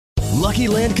Lucky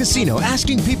Land Casino,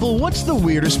 asking people, what's the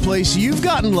weirdest place you've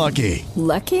gotten lucky?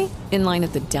 Lucky? In line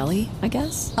at the deli, I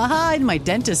guess? Aha, in my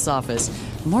dentist's office.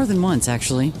 More than once,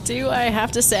 actually. Do I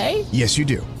have to say? Yes, you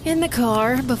do. In the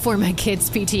car before my kids'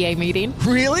 PTA meeting.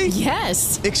 Really?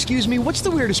 Yes. Excuse me, what's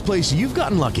the weirdest place you've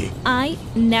gotten lucky? I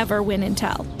never win and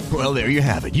tell. Well, there you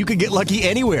have it. You can get lucky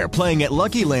anywhere, playing at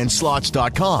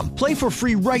LuckyLandSlots.com. Play for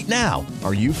free right now.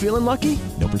 Are you feeling lucky?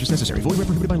 No purchase necessary. Void where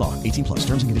prohibited by law. 18 plus.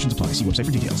 Terms and conditions apply. See website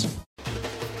for details.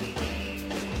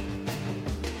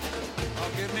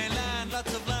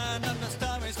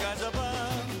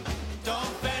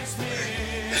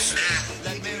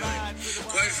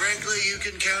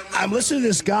 I'm listening to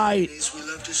this guy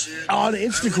on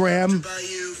Instagram. Buy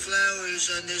you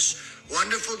flowers on this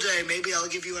wonderful day. Maybe I'll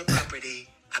give you a property.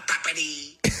 A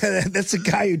property. That's a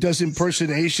guy who does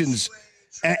impersonations,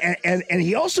 and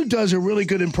he also does a really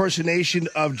good impersonation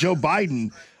of Joe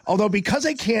Biden. Although because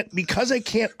I can't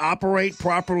operate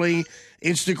properly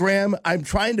Instagram, I'm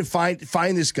trying to find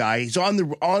this guy. He's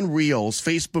on Reels,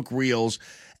 Facebook Reels,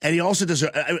 and he also does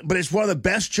but it's one of the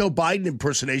best Joe Biden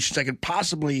impersonations I could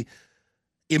possibly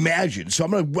imagine. So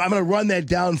I'm gonna run that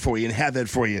down for you and have that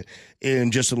for you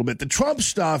in just a little bit. The Trump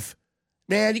stuff,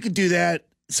 man, you can do that.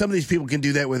 Some of these people can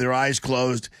do that with their eyes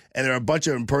closed, and there are a bunch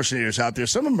of impersonators out there.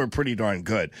 Some of them are pretty darn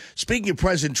good. Speaking of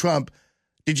President Trump,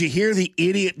 did you hear the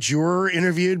idiot juror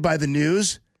interviewed by the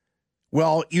news?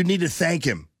 Well, you need to thank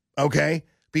him, okay?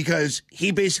 Because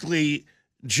he basically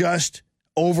just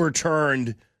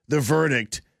overturned the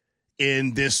verdict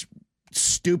in this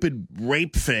stupid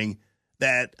rape thing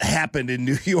that happened in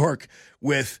New York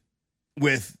with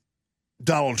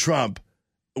Donald Trump,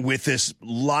 with this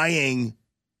lying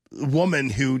woman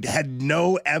who had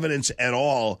no evidence at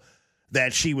all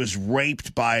that she was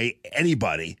raped by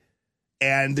anybody.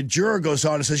 And the juror goes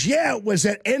on and says, yeah, it was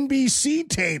that NBC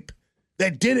tape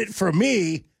that did it for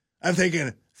me. I'm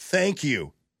thinking, thank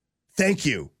you,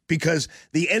 because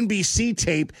the NBC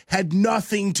tape had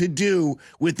nothing to do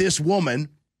with this woman.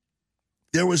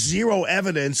 There was zero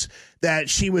evidence that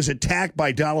she was attacked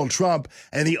by Donald Trump,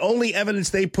 and the only evidence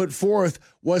they put forth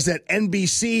was that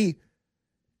NBC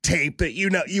tape that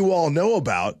you all know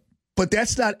about, but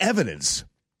that's not evidence.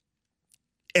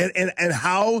 And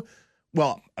how?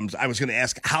 Well, I was going to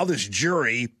ask how this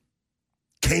jury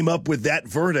came up with that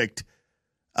verdict,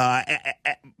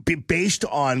 based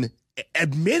on,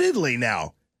 admittedly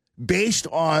now, based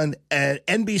on an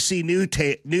NBC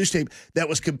news tape that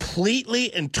was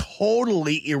completely and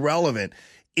totally irrelevant,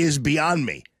 is beyond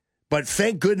me. But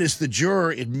thank goodness the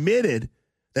juror admitted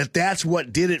that that's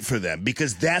what did it for them,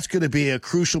 because that's going to be a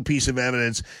crucial piece of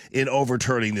evidence in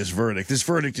overturning this verdict. This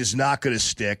verdict is not going to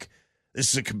stick.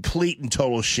 This is a complete and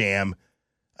total sham.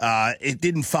 It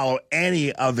didn't follow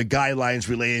any of the guidelines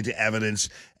related to evidence,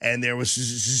 and there was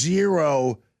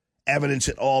zero evidence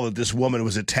at all that this woman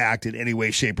was attacked in any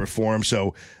way, shape, or form.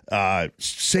 So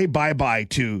say bye-bye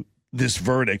to this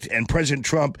verdict. And President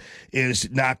Trump is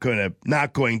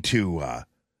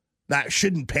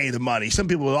shouldn't pay the money. Some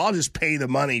people will, I'll just pay the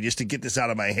money just to get this out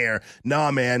of my hair.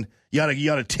 Nah, man, you ought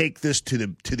to take this to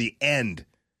the end,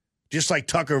 just like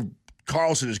Tucker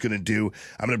Carlson is going to do.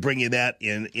 I'm going to bring you that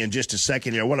in just a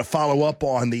second here. I want to follow up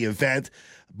on the event.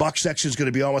 Buck Sexton is going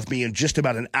to be on with me in just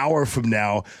about an hour from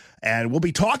now, and we'll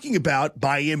be talking about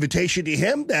my invitation to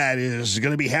him that is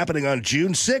going to be happening on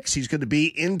June 6th. He's going to be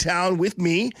in town with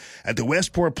me at the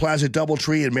Westport Plaza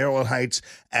Doubletree in Maryland Heights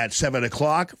at 7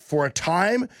 o'clock. For a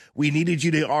time, we needed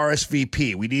you to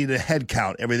RSVP. We needed a head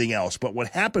count, everything else. But what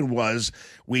happened was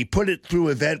we put it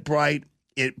through Eventbrite.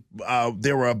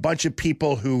 There were a bunch of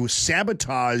people who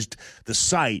sabotaged the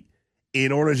site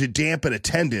in order to dampen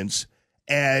attendance,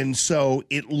 and so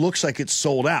it looks like it's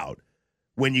sold out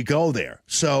when you go there.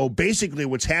 So basically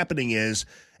what's happening is,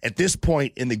 at this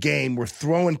point in the game, we're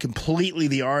throwing completely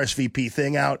the RSVP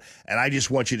thing out, and I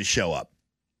just want you to show up.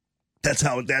 That's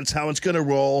how it's going to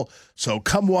roll. So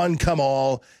come one, come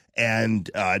all, and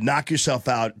knock yourself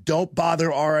out. Don't bother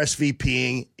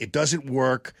RSVPing. It doesn't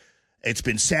work. It's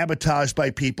been sabotaged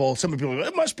by people. Some people go,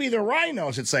 it must be the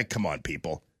rhinos. It's like, come on,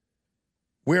 people.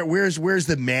 Where's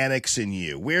the Mannix in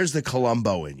you? Where's the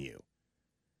Columbo in you?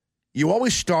 You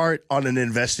always start on an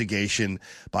investigation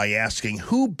by asking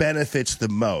who benefits the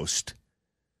most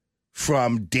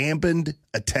from dampened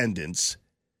attendance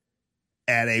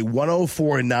at a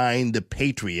 104.9 The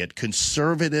Patriot,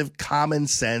 conservative, common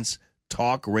sense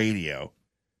talk radio.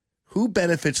 Who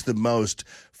benefits the most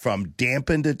from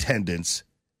dampened attendance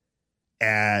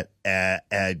at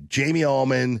Jamie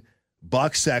Ullman,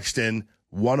 Buck Sexton,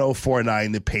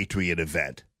 104.9 The Patriot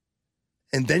event?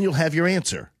 And then you'll have your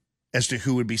answer as to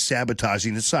who would be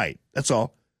sabotaging the site. That's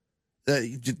all.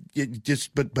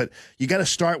 But you got to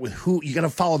start with who. You got to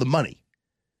follow the money.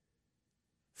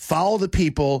 Follow the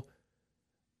people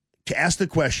to ask the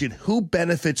question, who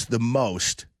benefits the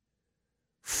most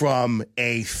from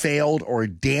a failed or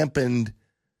dampened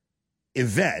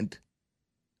event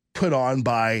put on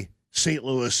by St.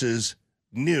 Louis's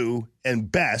new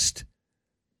and best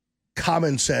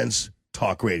common sense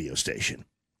talk radio station.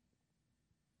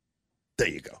 There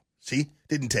you go. See?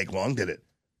 Didn't take long, did it?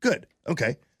 Good.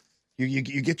 Okay. You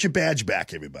get your badge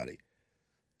back, everybody.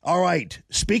 All right.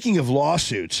 Speaking of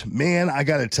lawsuits, man, I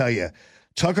got to tell you,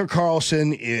 Tucker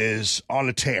Carlson is on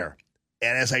a tear.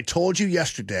 And as I told you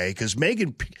yesterday, because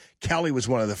Megyn Kelly was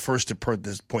one of the first to point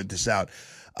this out,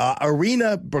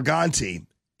 Irina Briganti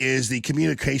is the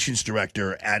communications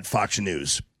director at Fox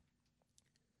News.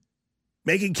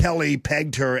 Megyn Kelly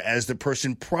pegged her as the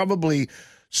person probably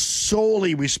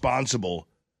solely responsible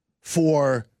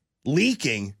for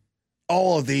leaking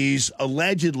all of these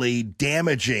allegedly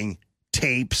damaging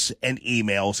tapes and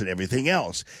emails and everything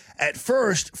else. At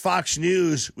first, Fox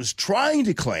News was trying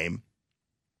to claim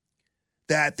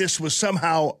that this was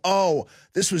somehow,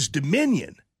 this was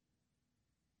Dominion.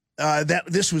 That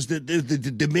this was the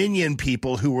Dominion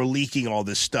people who were leaking all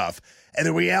this stuff. And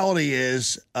the reality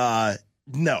is,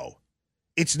 no,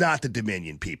 it's not the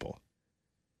Dominion people.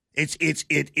 It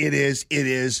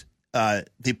is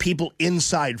the people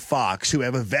inside Fox who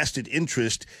have a vested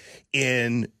interest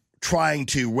in trying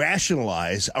to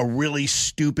rationalize a really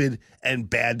stupid and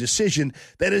bad decision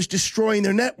that is destroying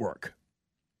their network.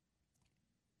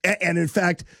 And in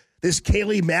fact, this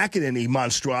Kayleigh McEnany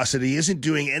monstrosity isn't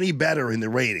doing any better in the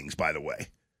ratings, by the way.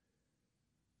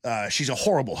 She's a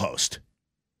horrible host.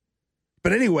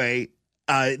 But anyway,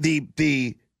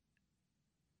 the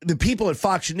people at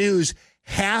Fox News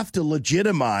have to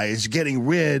legitimize getting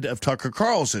rid of Tucker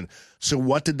Carlson. So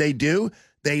what did they do?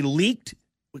 They leaked,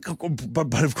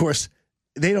 but of course,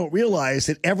 they don't realize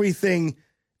that everything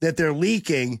that they're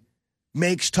leaking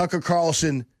makes Tucker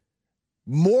Carlson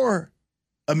more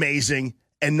amazing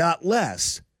and not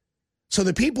less. So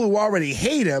the people who already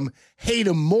hate him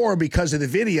more because of the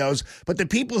videos, but the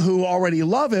people who already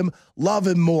love him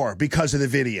more because of the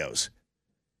videos.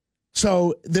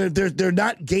 So they're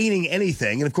not gaining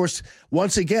anything. And of course,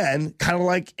 once again, kind of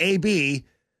like AB,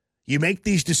 you make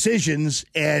these decisions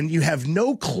and you have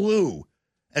no clue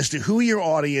as to who your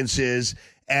audience is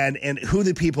and who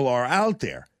the people are out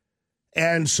there.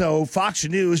 And so Fox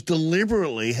News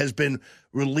deliberately has been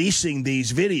releasing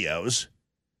these videos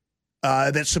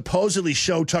that supposedly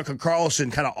show Tucker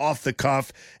Carlson kind of off the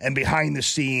cuff and behind the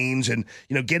scenes and,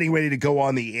 getting ready to go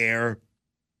on the air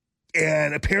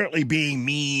and apparently being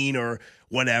mean or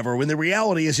whatever, when the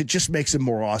reality is it just makes him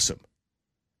more awesome.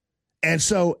 And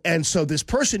so this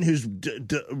person who's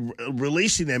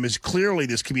releasing them is clearly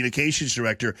this communications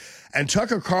director, and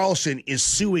Tucker Carlson is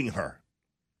suing her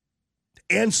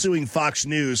and suing Fox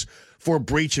News for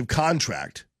breach of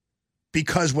contract,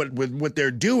 because what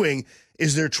they're doing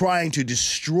is they're trying to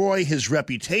destroy his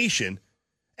reputation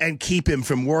and keep him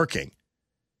from working.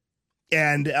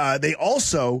 And they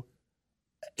also,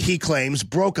 he claims,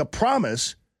 broke a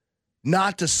promise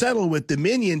not to settle with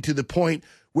Dominion to the point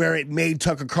where it made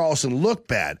Tucker Carlson look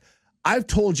bad. I've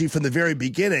told you from the very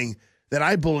beginning that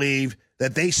I believe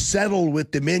that they settled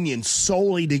with Dominion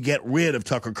solely to get rid of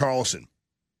Tucker Carlson.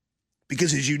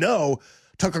 Because as you know,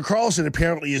 Tucker Carlson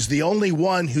apparently is the only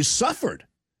one who suffered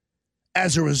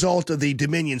as a result of the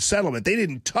Dominion settlement. They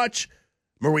didn't touch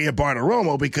Maria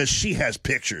Bartiromo because she has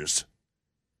pictures.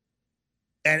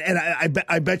 And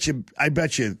I bet you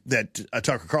that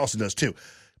Tucker Carlson does too.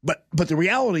 But the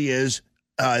reality is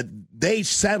they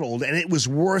settled, and it was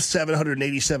worth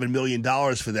 $787 million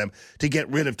for them to get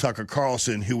rid of Tucker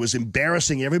Carlson, who was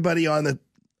embarrassing everybody on the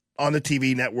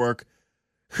TV network,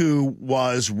 who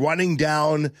was running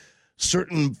down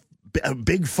certain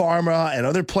big pharma and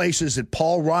other places that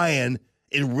Paul Ryan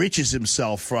enriches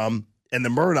himself from, and the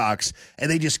Murdochs,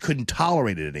 and they just couldn't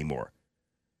tolerate it anymore.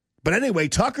 But anyway,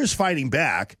 Tucker's fighting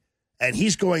back, and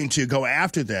he's going to go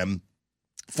after them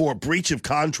for breach of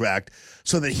contract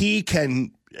so that he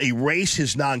can erase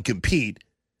his non-compete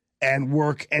and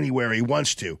work anywhere he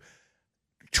wants to.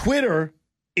 Twitter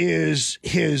is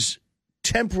his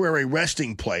temporary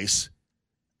resting place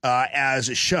as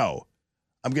a show.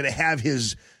 I'm going to have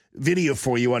his video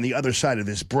for you on the other side of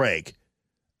this break.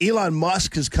 Elon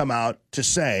Musk has come out to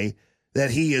say that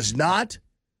he has not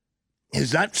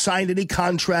signed any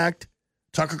contract.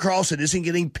 Tucker Carlson isn't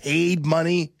getting paid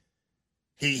money.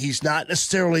 He's not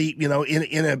necessarily,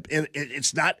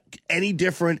 it's not any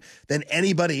different than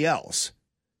anybody else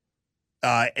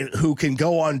who can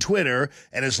go on Twitter,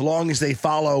 and as long as they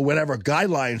follow whatever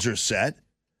guidelines are set,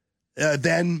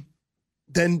 then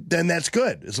that's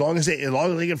good. As long as they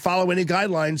can follow any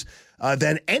guidelines,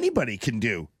 then anybody can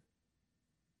do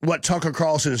what Tucker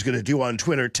Carlson is going to do on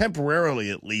Twitter,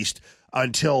 temporarily at least,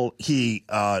 until he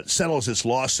settles this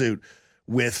lawsuit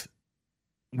with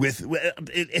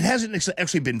it hasn't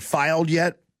actually been filed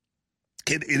yet.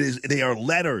 They are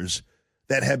letters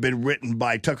that have been written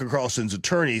by Tucker Carlson's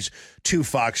attorneys to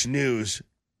Fox News,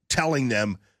 telling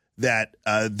them that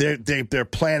they're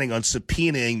planning on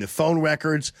subpoenaing the phone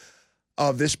records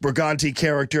of this Briganti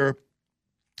character,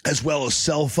 as well as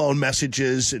cell phone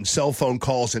messages and cell phone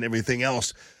calls and everything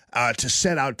else, to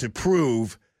set out to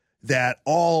prove that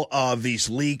all of these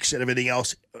leaks and everything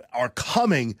else are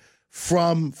coming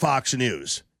from Fox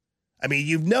News. I mean,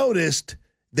 you've noticed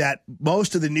that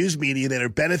most of the news media that are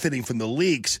benefiting from the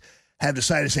leaks have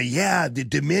decided to say, yeah, the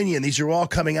Dominion, these are all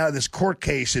coming out of this court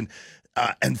case,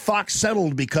 and Fox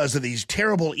settled because of these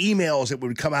terrible emails that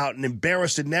would come out and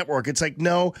embarrass the network. It's like,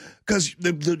 no, because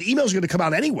the emails are going to come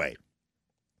out anyway.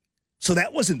 So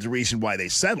that wasn't the reason why they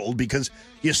settled, because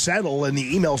you settle and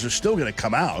the emails are still going to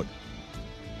come out.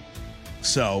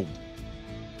 So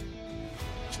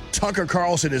Tucker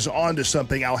Carlson is on to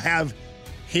something. I'll have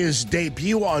his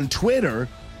debut on Twitter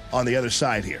on the other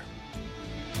side here.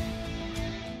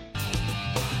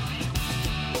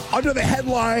 Under the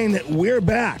headline, we're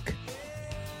back.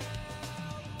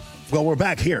 Well, we're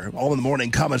back here, all in the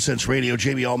morning, Common Sense Radio.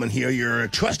 Jamie Allman here, your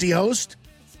trusty host.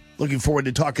 Looking forward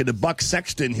to talking to Buck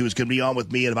Sexton, who's going to be on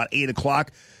with me at about 8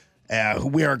 o'clock.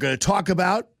 We are going to talk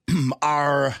about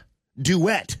our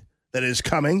duet that is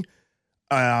coming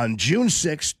on June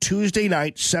 6th, Tuesday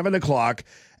night, 7 o'clock,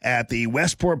 at the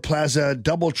Westport Plaza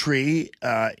Doubletree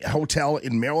Hotel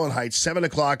in Maryland Heights, 7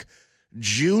 o'clock,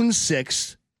 June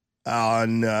 6th.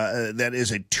 That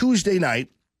is a Tuesday night.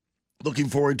 Looking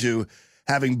forward to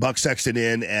having Buck Sexton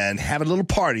in and having a little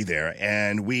party there.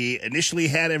 And we initially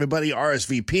had everybody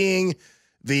RSVPing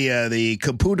via the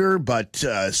computer, but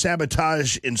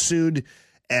sabotage ensued,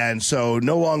 and so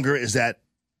no longer is that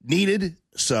needed.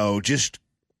 So just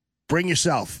bring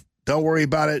yourself. Don't worry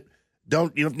about it.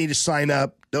 You don't need to sign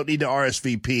up. Don't need to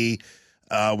RSVP.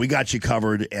 We got you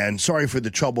covered. And sorry for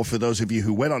the trouble for those of you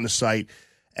who went on the site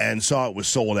and saw it was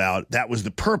sold out. That was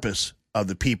the purpose of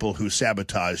the people who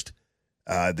sabotaged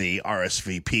the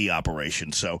RSVP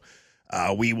operation. So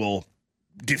we will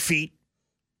defeat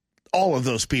all of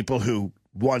those people who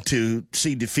want to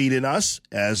see defeat in us,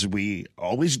 as we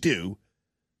always do.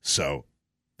 So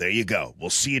there you go. We'll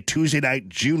see you Tuesday night,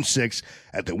 June 6th,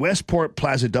 at the Westport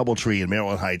Plaza Doubletree in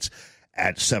Maryland Heights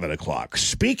at 7 o'clock.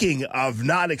 Speaking of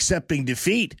not accepting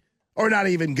defeat or not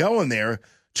even going there,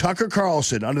 Tucker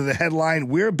Carlson, under the headline,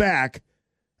 we're back,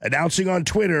 announcing on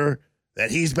Twitter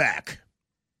that he's back.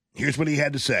 Here's what he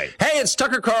had to say. Hey, it's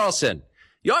Tucker Carlson.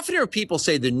 You often hear people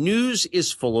say the news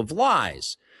is full of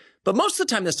lies, but most of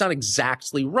the time that's not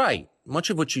exactly right. Much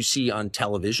of what you see on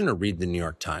television or read the New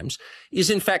York Times is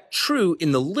in fact true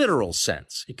in the literal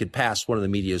sense. It could pass one of the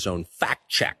media's own fact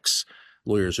checks.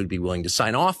 Lawyers would be willing to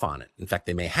sign off on it. In fact,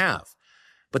 they may have.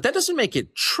 But that doesn't make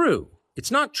it true.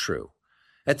 It's not true.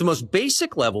 At the most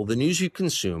basic level, the news you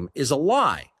consume is a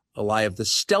lie of the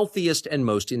stealthiest and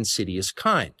most insidious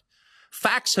kind.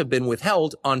 Facts have been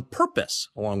withheld on purpose,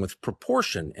 along with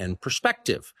proportion and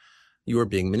perspective. You are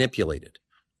being manipulated.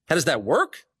 How does that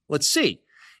work? Let's see.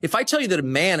 If I tell you that a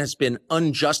man has been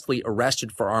unjustly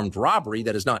arrested for armed robbery,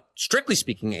 that is not, strictly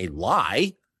speaking, a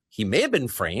lie. He may have been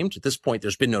framed. At this point,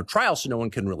 there's been no trial, so no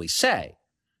one can really say.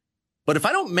 But if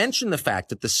I don't mention the fact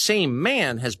that the same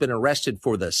man has been arrested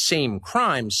for the same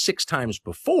crime 6 times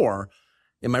before,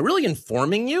 am I really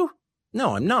informing you?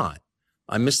 No, I'm not.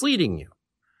 I'm misleading you.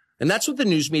 And that's what the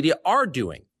news media are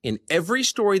doing in every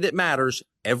story that matters,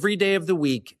 every day of the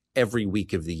week, every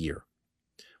week of the year.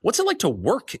 What's it like to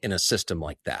work in a system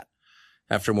like that?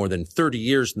 After more than 30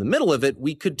 years in the middle of it,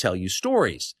 we could tell you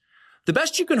stories. The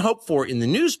best you can hope for in the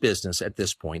news business at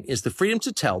this point is the freedom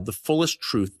to tell the fullest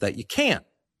truth that you can.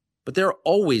 But there are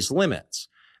always limits.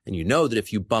 And you know that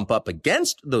if you bump up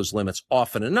against those limits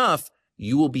often enough,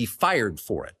 you will be fired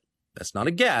for it. That's not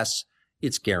a guess.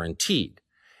 It's guaranteed.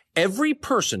 Every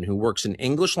person who works in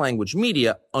English language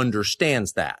media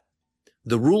understands that.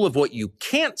 The rule of what you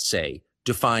can't say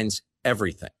defines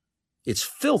everything. It's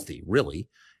filthy, really,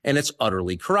 and it's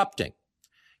utterly corrupting.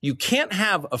 You can't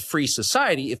have a free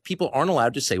society if people aren't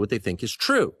allowed to say what they think is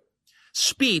true.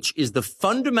 Speech is the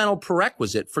fundamental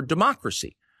prerequisite for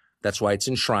democracy. That's why it's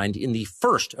enshrined in the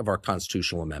first of our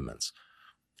constitutional amendments.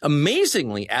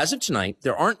 Amazingly, as of tonight,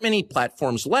 there aren't many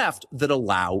platforms left that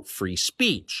allow free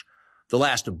speech. The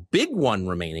last big one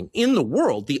remaining in the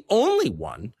world, the only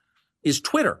one, is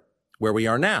Twitter, where we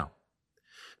are now.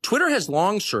 Twitter has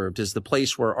long served as the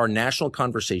place where our national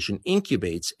conversation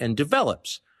incubates and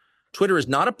develops. Twitter is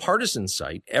not a partisan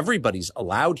site. Everybody's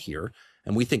allowed here,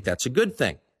 and we think that's a good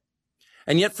thing.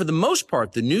 And yet, for the most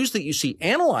part, the news that you see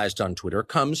analyzed on Twitter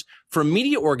comes from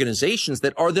media organizations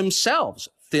that are themselves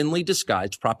thinly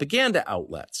disguised propaganda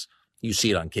outlets. You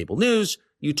see it on cable news.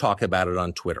 You talk about it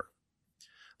on Twitter.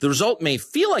 The result may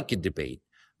feel like a debate,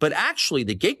 but actually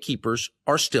the gatekeepers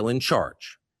are still in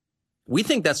charge. We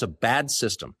think that's a bad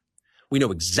system. We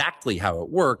know exactly how it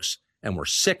works, and we're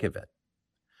sick of it.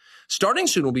 Starting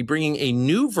soon, we'll be bringing a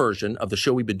new version of the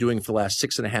show we've been doing for the last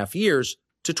 6.5 years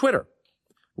to Twitter.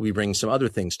 We'll be bringing some other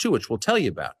things too, which we'll tell you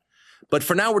about. But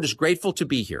for now, we're just grateful to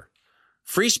be here.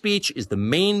 Free speech is the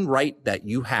main right that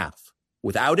you have.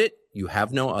 Without it, you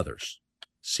have no others.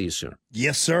 See you soon.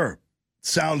 Yes, sir.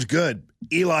 Sounds good.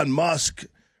 Elon Musk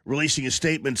releasing a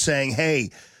statement saying,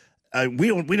 hey, we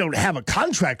don't have a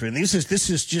contract or anything. This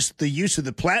is just the use of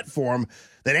the platform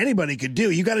that anybody could do.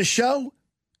 You got a show?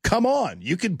 Come on.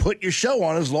 You can put your show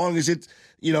on as long as it's,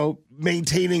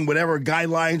 maintaining whatever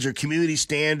guidelines or community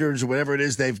standards or whatever it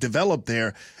is they've developed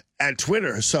there at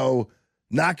Twitter. So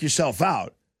knock yourself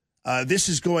out. This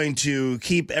is going to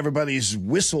keep everybody's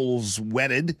whistles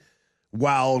wetted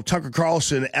while Tucker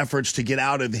Carlson efforts to get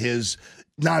out of his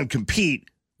non-compete,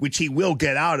 which he will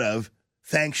get out of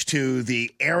thanks to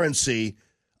the errancy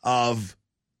of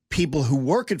people who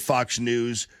work at Fox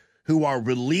News who are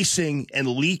releasing and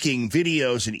leaking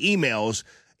videos and emails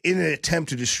in an attempt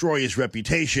to destroy his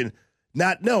reputation,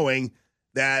 not knowing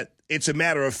that it's a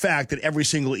matter of fact that every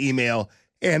single email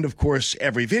and, of course,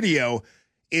 every video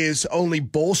is only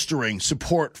bolstering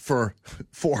support for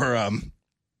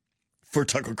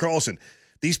Tucker Carlson.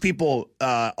 These people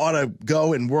ought to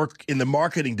go and work in the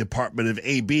marketing department of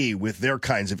AB with their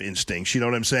kinds of instincts. You know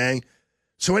what I'm saying?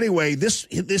 So anyway,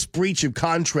 this breach of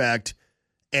contract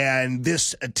and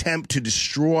this attempt to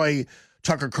destroy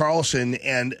Tucker Carlson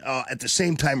and at the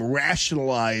same time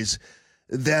rationalize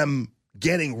them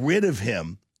getting rid of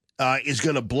him is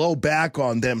going to blow back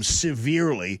on them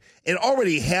severely. It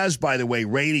already has, by the way,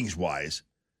 ratings-wise.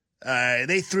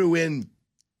 They threw in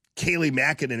Kayleigh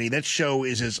McEnany. That show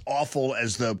is as awful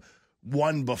as the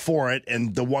one before it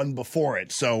and the one before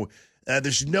it. So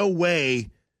there's no way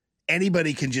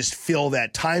anybody can just fill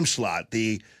that time slot.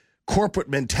 The corporate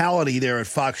mentality there at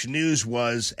Fox News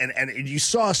was, and you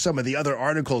saw some of the other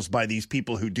articles by these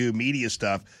people who do media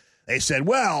stuff. They said,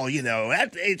 well,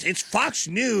 it's Fox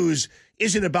News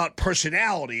isn't about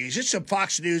personalities. It's a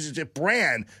Fox News. It's a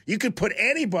brand. You could put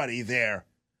anybody there.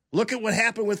 Look at what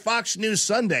happened with Fox News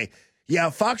Sunday. Yeah,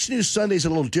 Fox News Sunday is a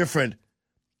little different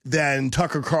than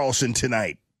Tucker Carlson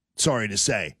tonight. Sorry to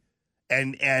say.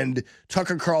 And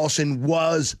Tucker Carlson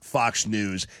was Fox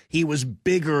News. He was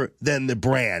bigger than the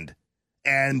brand.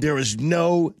 And there is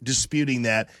no disputing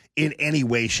that in any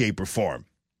way, shape, or form.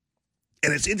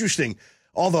 And it's interesting,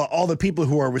 all the people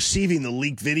who are receiving the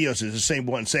leaked videos is the same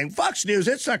one saying, Fox News,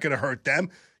 it's not going to hurt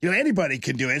them. Anybody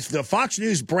can do it. The Fox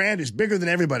News brand is bigger than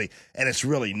everybody. And it's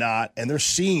really not. And they're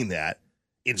seeing that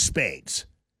in spades.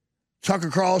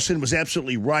 Tucker Carlson was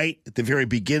absolutely right at the very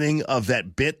beginning of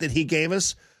that bit that he gave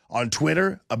us on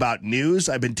Twitter about news.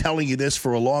 I've been telling you this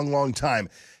for a long, long time.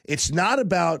 It's not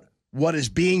about what is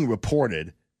being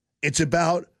reported. It's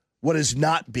about what is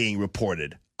not being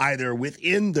reported, either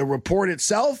within the report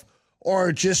itself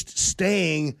or just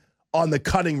staying on the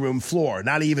cutting room floor,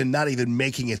 not even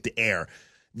making it to air.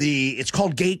 It's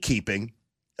called gatekeeping.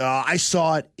 I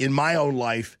saw it in my own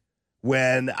life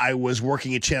when I was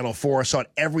working at Channel 4. I saw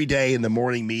it every day in the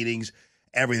morning meetings,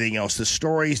 everything else. The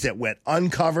stories that went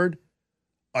uncovered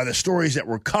are the stories that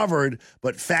were covered,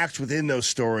 but facts within those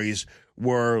stories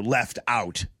were left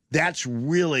out. That's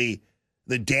really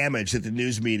the damage that the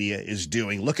news media is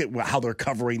doing. Look at how they're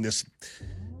covering this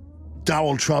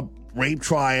Donald Trump rape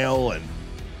trial and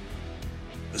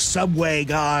the subway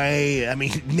guy. I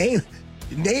mean,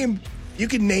 you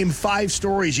can name 5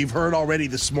 stories you've heard already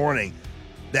this morning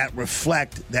that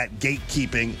reflect that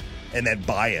gatekeeping and that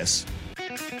bias.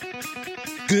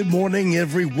 Good morning,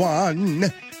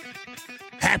 everyone.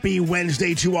 Happy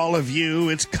Wednesday to all of you.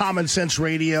 It's Common Sense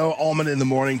Radio, Allman in the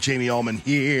Morning, Jamie Allman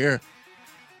here.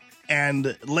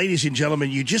 And ladies and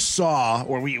gentlemen, you just saw,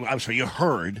 you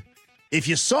heard. If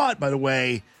you saw it, by the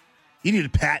way, you need to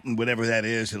patent whatever that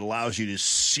is. It allows you to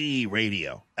see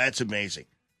radio. That's amazing.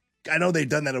 I know they've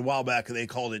done that a while back and they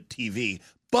called it TV.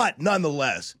 But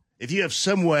nonetheless, if you have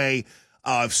some way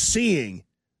of seeing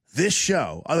this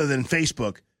show other than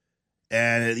Facebook,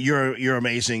 and you're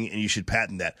amazing and you should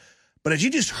patent that. But as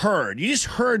you just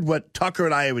heard what Tucker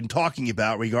and I have been talking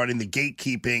about regarding the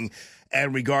gatekeeping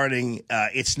and regarding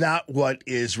it's not what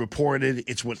is reported,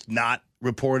 it's what's not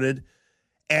reported,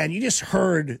 and you just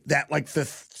heard that like the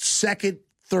second,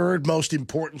 third most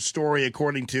important story,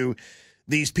 according to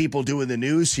these people doing the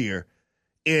news here,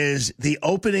 is the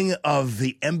opening of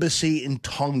the embassy in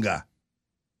Tonga.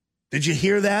 Did you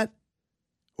hear that?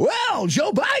 Well,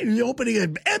 Joe Biden is opening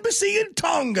an embassy in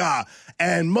Tonga.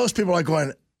 And most people are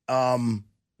going,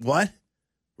 what?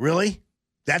 Really?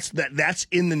 That's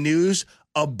in the news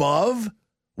above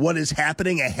what is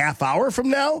happening a half hour from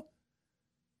now?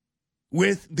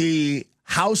 With the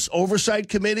House Oversight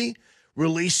Committee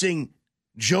releasing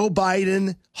Joe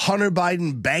Biden, Hunter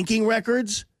Biden banking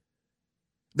records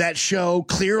that show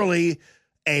clearly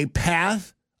a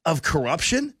path of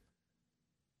corruption?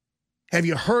 Have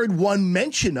you heard one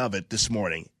mention of it this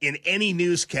morning in any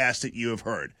newscast that you have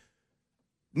heard?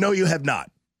 No, you have not.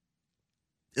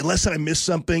 Unless I missed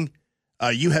something,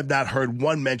 you have not heard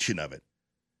one mention of it.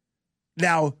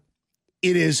 Now,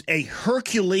 it is a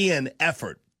Herculean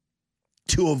effort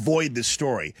to avoid this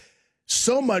story,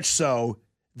 so much so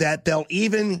that they'll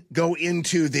even go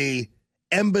into the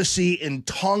embassy in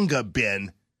Tonga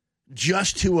bin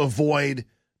just to avoid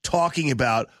talking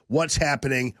about what's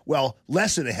happening, well,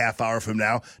 less than a half hour from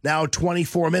now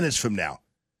 24 minutes from now.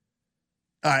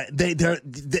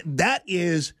 That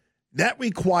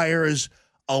requires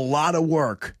a lot of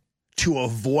work to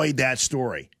avoid that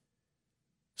story.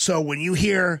 So when you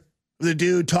hear the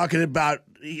dude talking about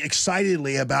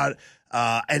excitedly about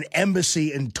an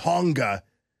embassy in Tonga,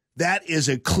 that is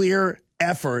a clear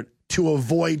effort to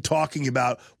avoid talking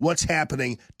about what's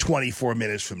happening 24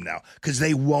 minutes from now, because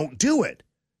they won't do it,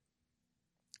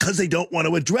 because they don't want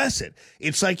to address it.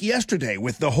 It's like yesterday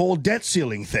with the whole debt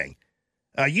ceiling thing.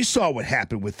 You saw what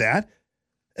happened with that.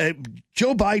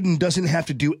 Joe Biden doesn't have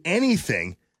to do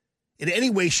anything in any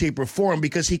way, shape, or form,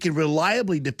 because he can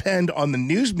reliably depend on the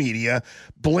news media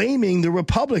blaming the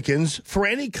Republicans for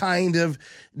any kind of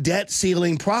debt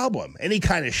ceiling problem, any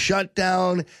kind of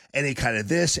shutdown, any kind of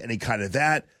this, any kind of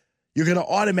that. You're going to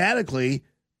automatically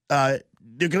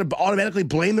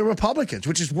blame the Republicans,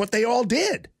 which is what they all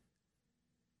did.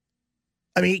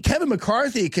 I mean, Kevin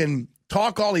McCarthy can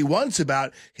talk all he wants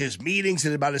about his meetings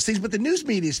and about his things, but the news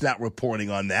media is not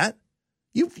reporting on that.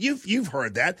 You've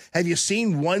heard that. Have you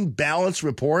seen one balanced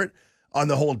report on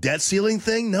the whole debt ceiling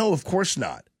thing? No, of course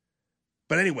not.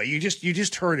 But anyway, you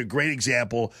just heard a great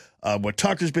example of what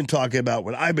Tucker's been talking about,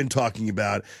 what I've been talking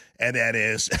about, and that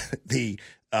is the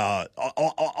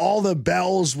all the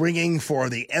bells ringing for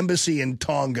the embassy in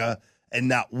Tonga, and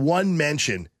not one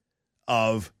mention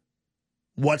of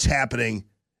what's happening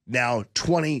now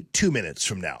 22 minutes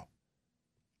from now.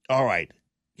 All right.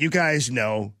 You guys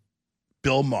know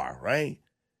Bill Maher, right?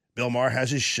 Bill Maher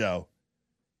has his show,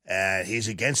 and he's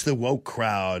against the woke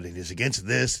crowd, and he's against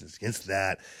this, and he's against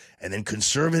that, and then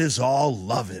conservatives all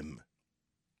love him.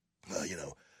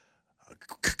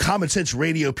 Common sense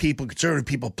radio people, conservative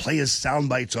people play his sound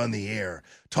bites on the air,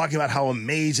 talking about how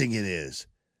amazing it is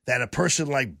that a person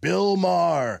like Bill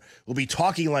Maher will be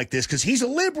talking like this because he's a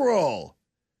liberal.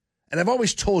 And I've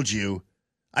always told you,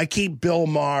 I keep Bill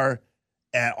Maher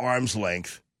at arm's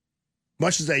length,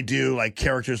 much as I do like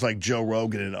characters like Joe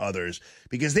Rogan and others,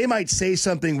 because they might say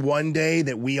something one day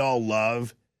that we all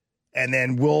love, and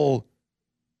then we'll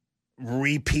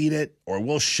repeat it or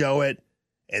we'll show it,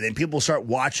 and then people start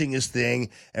watching his thing,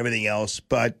 everything else.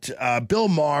 But Bill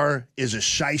Maher is a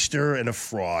shyster and a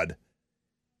fraud.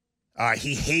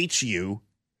 He hates you.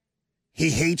 He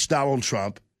hates Donald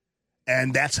Trump,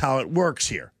 and that's how it works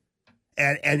here.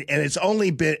 And it's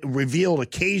only been revealed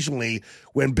occasionally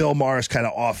when Bill Maher is kind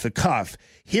of off the cuff.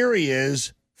 Here he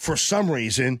is, for some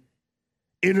reason,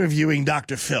 interviewing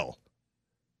Dr. Phil.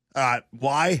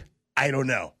 Why? I don't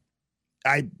know.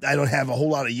 I don't have a whole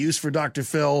lot of use for Dr.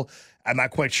 Phil. I'm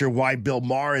not quite sure why Bill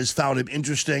Maher has found him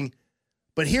interesting.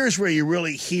 But here's where you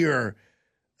really hear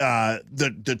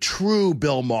the true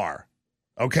Bill Maher,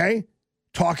 okay?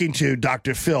 Talking to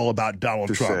Dr. Phil about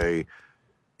Donald Trump. Say,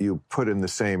 you put in the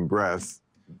same breath,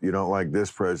 you don't like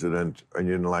this president and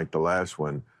you didn't like the last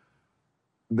one.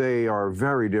 They are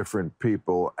very different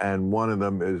people, and one of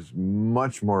them is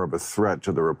much more of a threat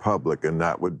to the Republic, and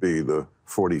that would be the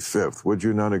 45th. Would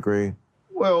you not agree?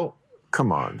 Well,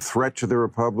 come on. Threat to the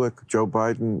Republic? Joe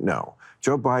Biden? No.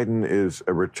 Joe Biden is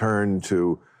a return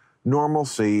to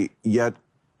normalcy, yet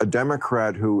a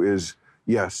Democrat who is,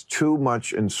 yes, too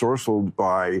much ensorcelled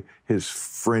by his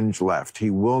fringe left.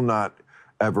 He will not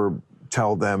ever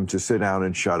tell them to sit down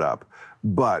and shut up.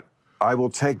 But I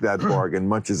will take that bargain,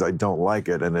 much as I don't like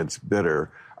it and it's bitter.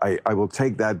 I will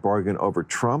take that bargain over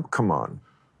Trump. Come on.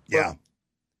 Yeah.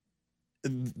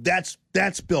 That's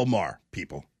Bill Maher,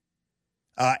 people.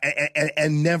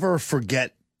 And never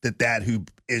forget that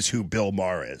who Bill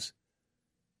Maher is.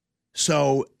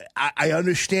 So I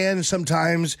understand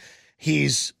sometimes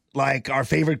he's like our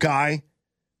favorite guy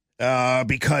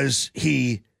because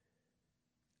he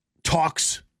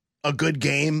talks a good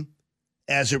game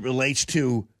as it relates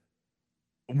to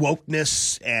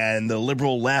wokeness and the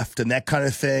liberal left and that kind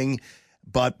of thing.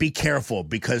 But be careful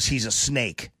because he's a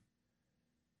snake.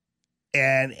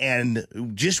 And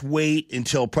just wait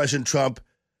until President Trump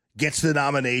gets the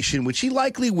nomination, which he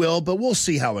likely will, but we'll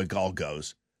see how it all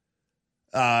goes.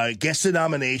 Gets the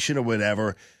nomination or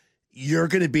whatever, you're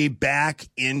going to be back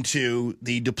into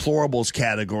the deplorables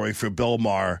category for Bill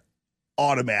Maher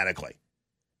automatically.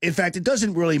 In fact, it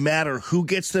doesn't really matter who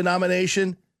gets the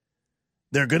nomination.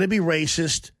 They're going to be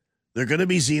racist. They're going to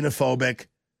be xenophobic.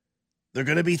 They're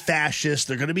going to be fascist.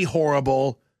 They're going to be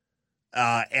horrible.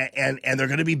 And they're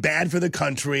going to be bad for the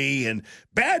country and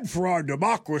bad for our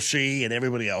democracy and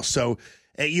everybody else. So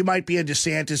you might be a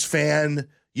DeSantis fan.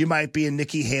 You might be a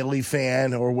Nikki Haley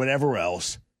fan or whatever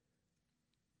else.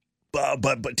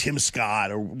 But Tim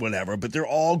Scott or whatever. But they're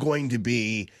all going to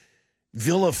be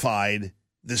vilified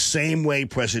the same way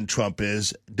President Trump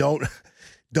is. Don't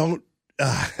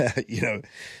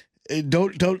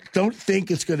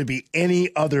think it's going to be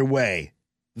any other way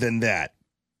than that.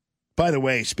 By the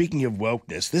way, speaking of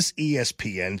wokeness, this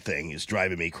ESPN thing is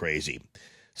driving me crazy.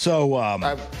 So a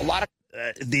lot of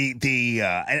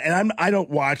I don't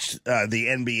watch the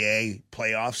NBA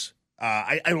playoffs.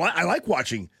 I like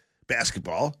watching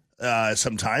basketball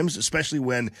sometimes, especially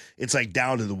when it's like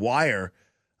down to the wire.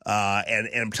 And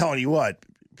I'm telling you what,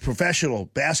 professional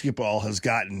basketball has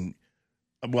gotten.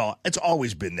 Well, it's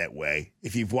always been that way.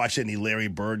 If you've watched any Larry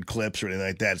Bird clips or anything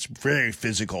like that, it's very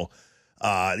physical.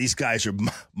 These guys are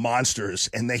monsters,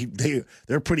 and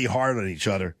they're pretty hard on each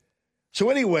other. So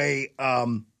anyway,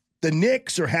 the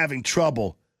Knicks are having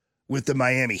trouble with the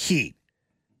Miami Heat,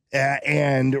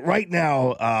 and right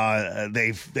now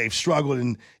they've struggled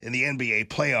in the NBA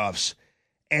playoffs,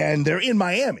 and they're in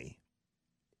Miami.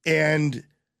 And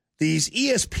these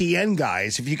ESPN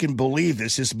guys, if you can believe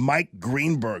this Mike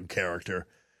Greenberg character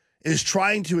is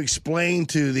trying to explain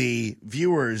to the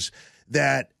viewers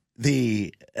that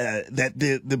the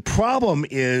problem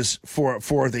is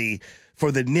for the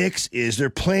Knicks is they're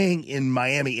playing in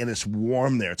Miami and it's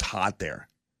warm there, it's hot there.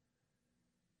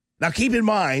 Now keep in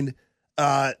mind,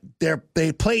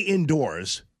 they play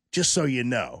indoors, just so you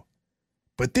know.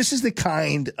 But this is the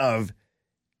kind of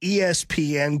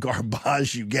ESPN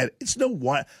garbage you get. It's no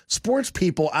one sports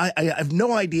people. I have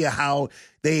no idea how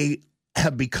they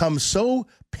have become so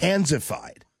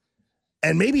pansified.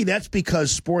 And maybe that's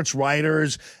because sports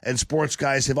writers and sports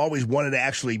guys have always wanted to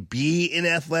actually be in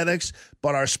athletics,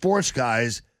 but our sports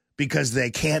guys, because they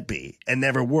can't be and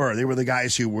never were, they were the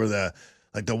guys who were the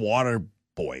water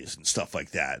boys and stuff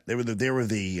like that. They were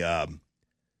the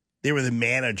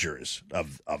managers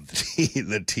of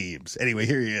the teams. Anyway,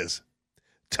 here he is,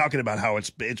 talking about how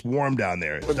it's warm down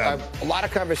there. A lot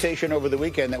of conversation over the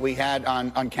weekend that we had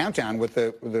on Countdown with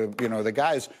the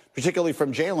guys, particularly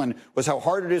from Jalen, was how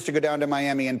hard it is to go down to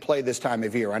Miami and play this time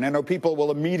of year. And I know people will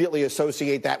immediately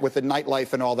associate that with the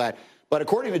nightlife and all that. But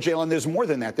according to Jalen, there's more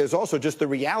than that. There's also just the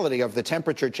reality of the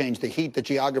temperature change, the heat, the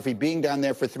geography, being down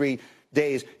there for 3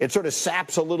 days. It sort of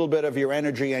saps a little bit of your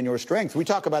energy and your strength. We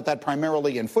talk about that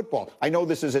primarily in football. I know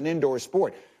this is an indoor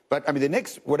sport. But, I mean, the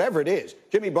Knicks, whatever it is,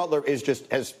 Jimmy Butler has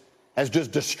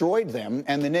just destroyed them.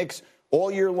 And the Knicks,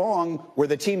 all year long, were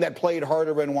the team that played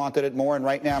harder and wanted it more. And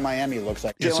right now, Miami looks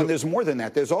like. Jalen, there's more than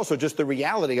that. There's also just the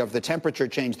reality of the temperature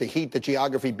change, the heat, the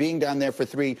geography, being down there for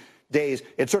 3 days.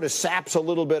 It sort of saps a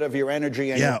little bit of your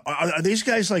energy. And are these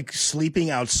guys, like, sleeping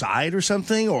outside or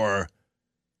something? Or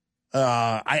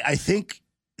I think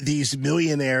these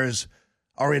millionaires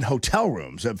are in hotel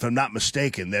rooms, if I'm not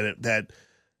mistaken, that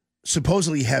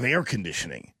supposedly have air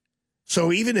conditioning.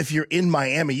 So even if you're in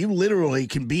Miami, you literally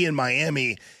can be in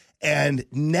Miami and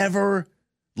never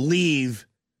leave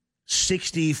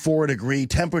 64-degree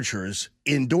temperatures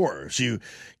indoors. You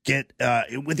get,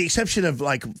 with the exception of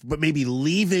but maybe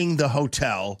leaving the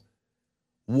hotel,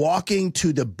 walking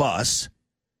to the bus,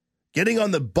 getting on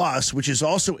the bus, which is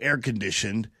also air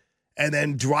conditioned, and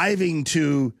then driving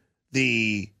to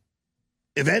the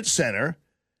event center,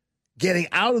 getting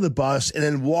out of the bus, and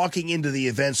then walking into the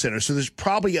event center. So there's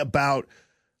probably about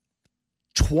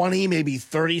 20, maybe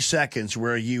 30 seconds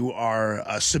where you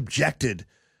are subjected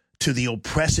to the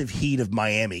oppressive heat of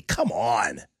Miami. Come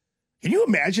on. Can you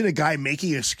imagine a guy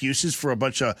making excuses for a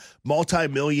bunch of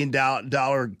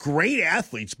multi-million-dollar great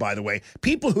athletes, by the way,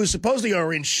 people who supposedly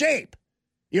are in shape?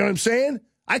 You know what I'm saying?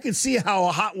 I could see how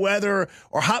a hot weather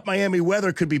or hot Miami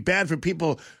weather could be bad for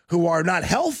people who are not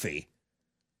healthy.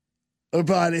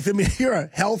 But if you're a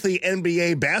healthy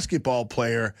NBA basketball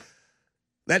player,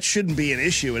 that shouldn't be an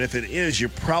issue. And if it is, you're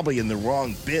probably in the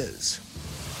wrong biz.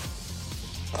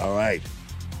 All right.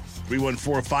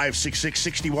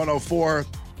 314-566-6104.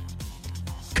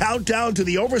 Countdown to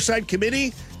the Oversight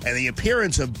Committee and the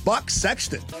appearance of Buck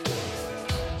Sexton.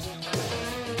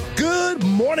 Good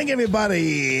morning,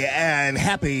 everybody, and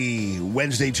happy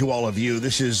Wednesday to all of you.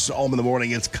 This is Allman in the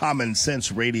Morning. It's Common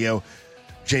Sense Radio.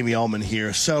 Jamie Allman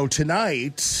here. So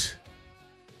tonight,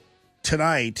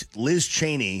 Liz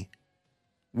Cheney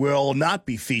will not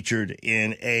be featured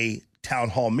in a town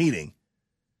hall meeting,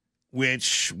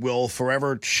 which will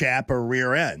forever chap her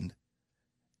rear end.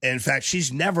 In fact,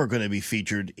 she's never going to be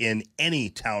featured in any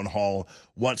town hall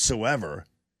whatsoever,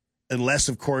 unless,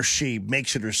 of course, she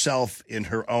makes it herself in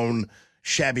her own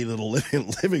shabby little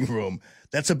living room.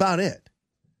 That's about it.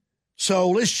 So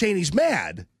Liz Cheney's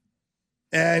mad,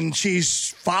 and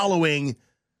she's following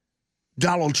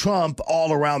Donald Trump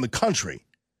all around the country,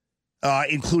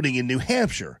 including in New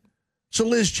Hampshire. So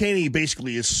Liz Cheney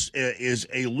basically is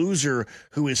a loser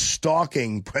who is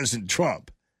stalking President Trump.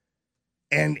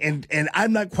 And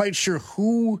I'm not quite sure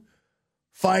who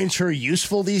finds her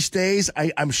useful these days.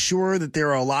 I'm sure that there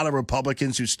are a lot of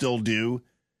Republicans who still do,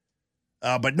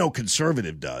 but no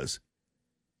conservative does.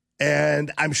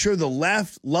 And I'm sure the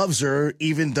left loves her,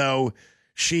 even though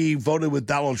she voted with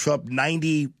Donald Trump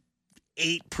 98%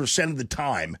 of the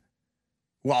time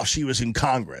while she was in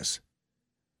Congress,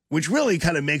 which really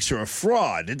kind of makes her a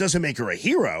fraud. It doesn't make her a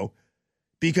hero,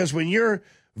 because when you're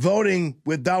voting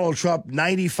with Donald Trump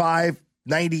 98%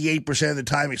 of the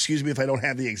time, excuse me if I don't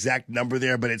have the exact number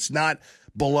there, but it's not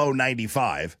below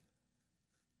 95.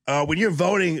 When you're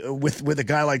voting with a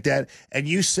guy like that and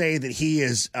you say that he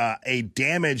is a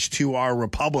damage to our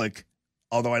republic,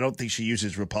 although I don't think she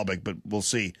uses republic, but we'll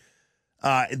see,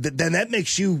 then that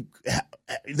makes you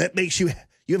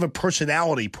have a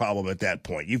personality problem at that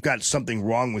point. You've got something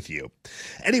wrong with you.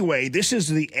 Anyway, this is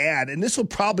the ad, and this will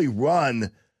probably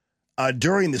run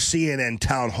during the CNN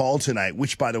town hall tonight,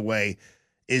 which, by the way,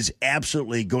 is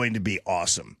absolutely going to be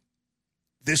awesome.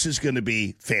 This is going to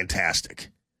be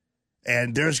fantastic.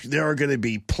 And there are going to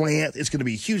be plants. It's going to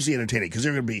be hugely entertaining because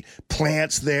there are going to be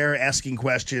plants there asking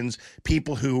questions,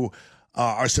 people who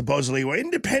are supposedly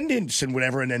independents and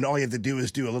whatever, and then all you have to do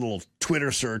is do a little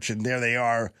Twitter search, and there they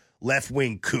are,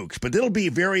 left-wing kooks. But it'll be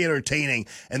very entertaining,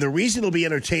 and the reason it'll be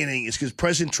entertaining is because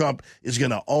President Trump is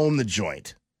going to own the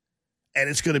joint. And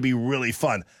it's going to be really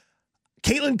fun.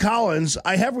 Caitlin Collins,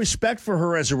 I have respect for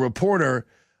her as a reporter,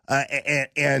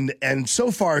 and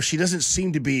so far she doesn't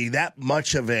seem to be that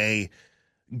much of a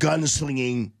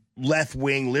gunslinging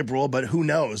left-wing liberal, but who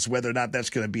knows whether or not that's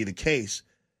going to be the case.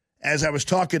 As I was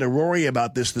talking to Rory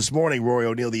about this morning, Rory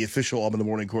O'Neill, the official Allman in the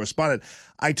Morning correspondent,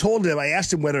 I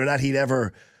asked him whether or not he'd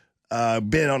ever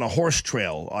been on a horse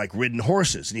trail, like ridden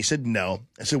horses, and he said no.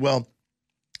 I said, well,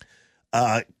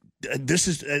 this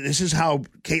is how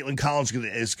Caitlin Collins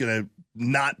is going to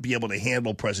not be able to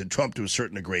handle President Trump to a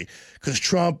certain degree, because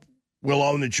Trump will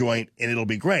own the joint and it'll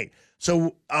be great.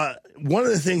 So one of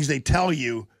the things they tell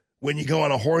you when you go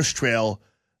on a horse trail,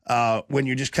 when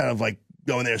you're just kind of like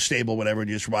going there stable, whatever, and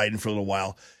you're just riding for a little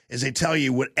while, is they tell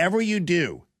you whatever you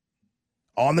do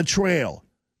on the trail,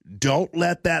 don't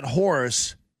let that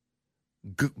horse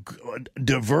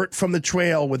divert from the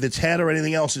trail with its head or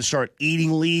anything else and start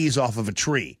eating leaves off of a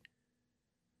tree.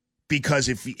 Because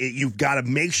if you've got to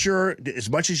make sure, as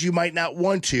much as you might not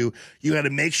want to, you got to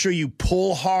make sure you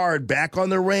pull hard back on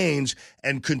the reins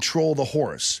and control the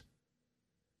horse.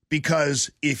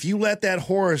 Because if you let that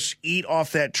horse eat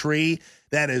off that tree,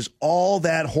 that is all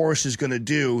that horse is going to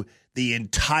do the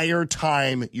entire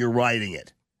time you're riding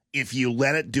it, if you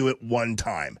let it do it one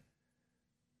time.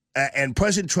 And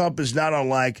President Trump is not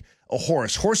unlike a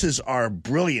horse. Horses are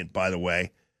brilliant, by the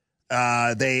way.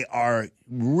 They are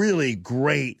really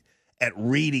great at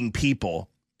reading people,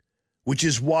 which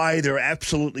is why they're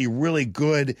absolutely really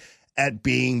good at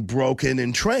being broken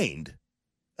and trained,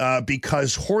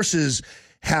 because horses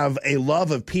have a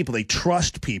love of people. They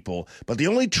trust people, but they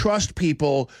only trust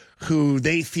people who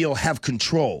they feel have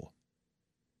control.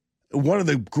 One of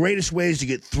the greatest ways to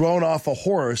get thrown off a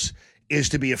horse is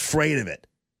to be afraid of it,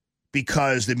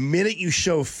 because the minute you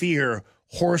show fear,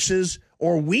 horses,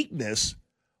 or weakness,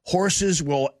 horses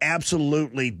will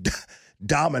absolutely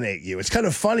dominate you. It's kind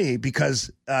of funny because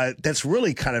that's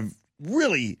really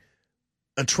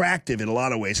attractive in a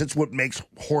lot of ways. That's what makes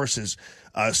horses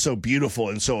so beautiful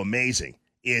and so amazing,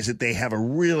 is that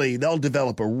they'll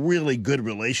develop a really good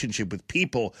relationship with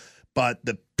people, but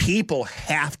the people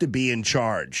have to be in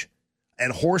charge.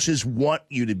 And horses want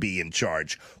you to be in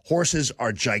charge. Horses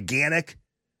are gigantic,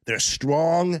 they're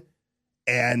strong,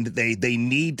 and they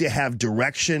need to have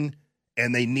direction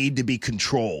and they need to be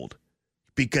controlled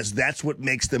because that's what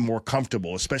makes them more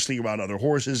comfortable, especially around other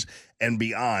horses and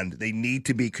beyond. They need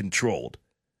to be controlled.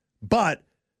 But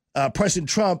President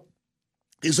Trump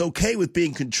is okay with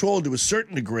being controlled to a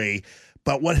certain degree,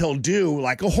 but what he'll do,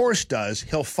 like a horse does,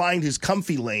 he'll find his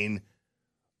comfy lane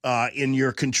in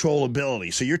your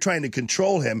controllability. So you're trying to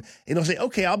control him, and he'll say,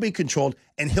 okay, I'll be controlled,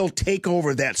 and he'll take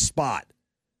over that spot.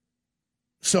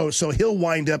 So he'll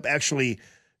wind up actually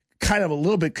kind of a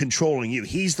little bit controlling you.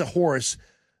 He's the horse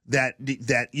that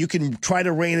you can try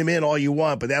to rein him in all you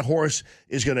want, but that horse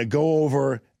is going to go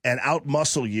over and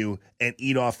out-muscle you and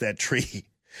eat off that tree,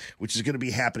 which is going to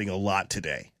be happening a lot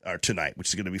tonight, which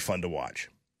is going to be fun to watch.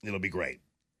 It'll be great.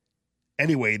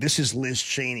 Anyway, this is Liz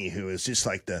Cheney, who is just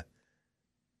like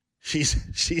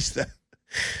she's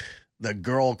the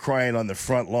girl crying on the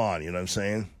front lawn, you know what I'm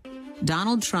saying?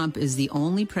 Donald Trump is the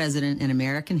only president in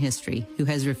American history who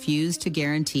has refused to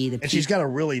guarantee the And she's got a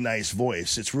really nice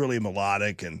voice. It's really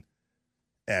melodic and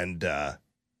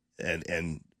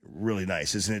really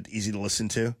nice. Isn't it easy to listen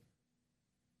to?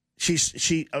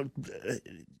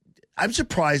 I'm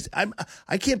surprised.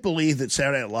 I can't believe that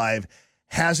Saturday Night Live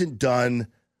hasn't done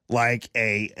like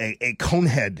a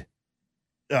Conehead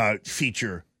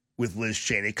feature with Liz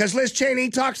Cheney, because Liz Cheney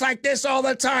talks like this all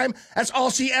the time. That's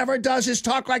all she ever does is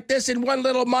talk like this in one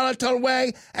little monotone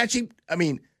way. And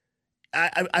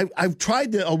I've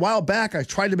tried to, a while back, I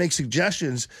tried to make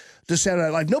suggestions to Saturday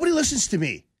Night Live. Nobody listens to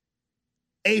me.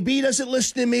 AB doesn't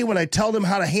listen to me when I tell them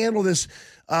how to handle this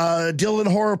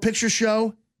Dylan Horror Picture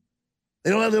Show. They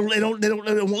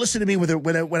don't listen to me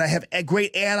when I have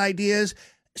great ad ideas.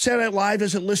 Saturday Night Live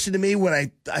doesn't listen to me when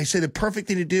I say the perfect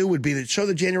thing to do would be to show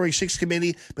the January 6th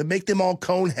committee, but make them all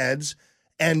Coneheads,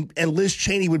 and Liz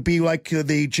Cheney would be like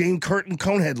the Jane Curtin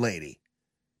Conehead lady.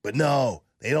 But no,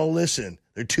 they don't listen.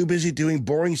 They're too busy doing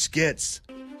boring skits.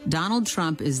 Donald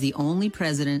Trump is the only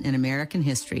president in American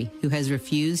history who has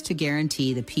refused to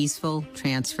guarantee the peaceful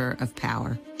transfer of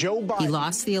power. Joe Biden, he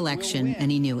lost the election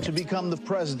and he knew it. To become the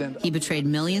president. He betrayed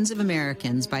millions of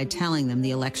Americans by telling them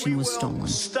the election was stolen.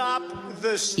 Stop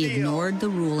the steal. He ignored the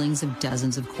rulings of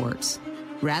dozens of courts.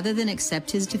 Rather than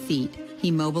accept his defeat, he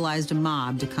mobilized a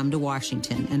mob to come to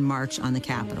Washington and march on the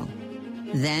Capitol.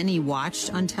 Then he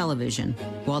watched on television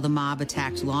while the mob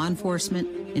attacked law enforcement,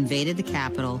 invaded the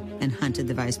Capitol, and hunted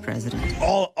the vice president.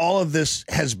 All of this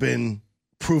has been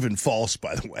proven false,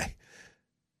 by the way.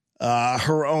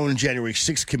 Her own January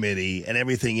 6th committee and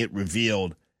everything it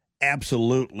revealed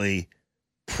absolutely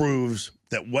proves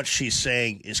that what she's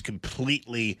saying is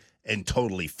completely and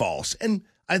totally false. And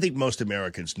I think most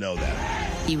Americans know that.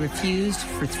 He refused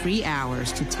for 3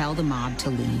 hours to tell the mob to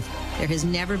leave. There has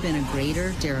never been a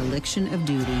greater dereliction of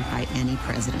duty by any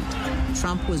president.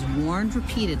 Trump was warned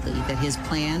repeatedly that his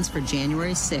plans for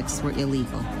January 6th were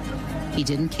illegal. He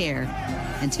didn't care,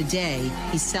 and today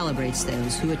he celebrates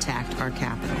those who attacked our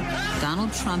Capitol.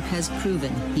 Donald Trump has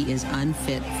proven he is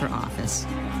unfit for office.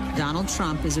 Donald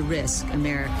Trump is a risk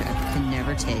America can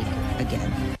never take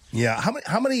again. Yeah,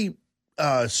 how many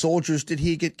soldiers did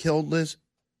he get killed, Liz?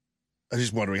 I was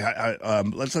just wondering.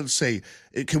 Let's say,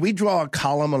 can we draw a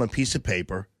column on a piece of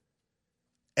paper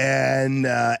and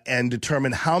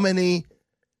determine how many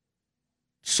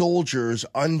soldiers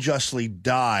unjustly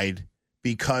died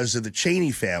because of the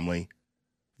Cheney family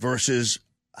versus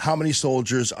how many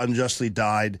soldiers unjustly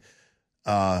died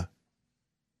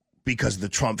because of the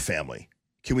Trump family?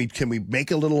 Can we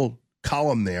make a little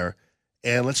column there,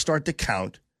 and let's start to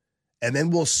count, and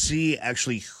then we'll see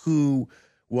actually who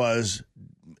was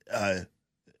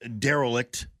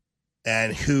derelict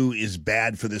and who is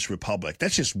bad for this republic.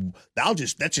 That's just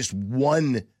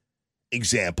one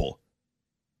example.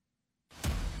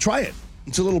 Try it.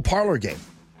 It's a little parlor game.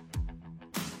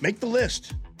 Make the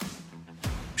list.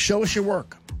 Show us your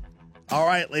work. All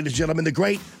right, ladies and gentlemen, the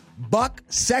great Buck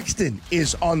Sexton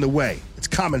is on the way. It's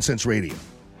Common Sense Radio.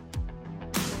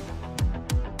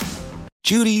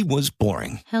 Judy was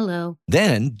boring. Hello.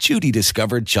 Then Judy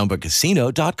discovered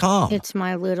ChumbaCasino.com. It's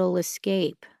my little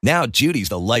escape. Now Judy's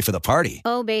the life of the party.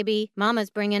 Oh, baby, mama's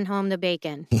bringing home the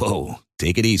bacon. Whoa,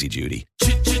 take it easy, Judy.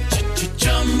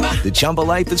 The Chumba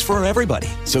life is for everybody.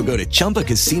 So go to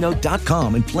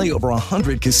ChumbaCasino.com and play over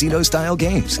 100 casino-style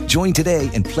games. Join today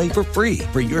and play for free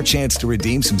for your chance to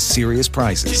redeem some serious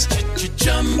prizes.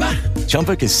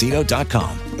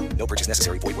 ChumbaCasino.com. No purchase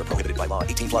necessary. Void where prohibited by law.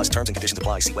 18+ terms and conditions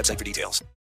apply. See website for details.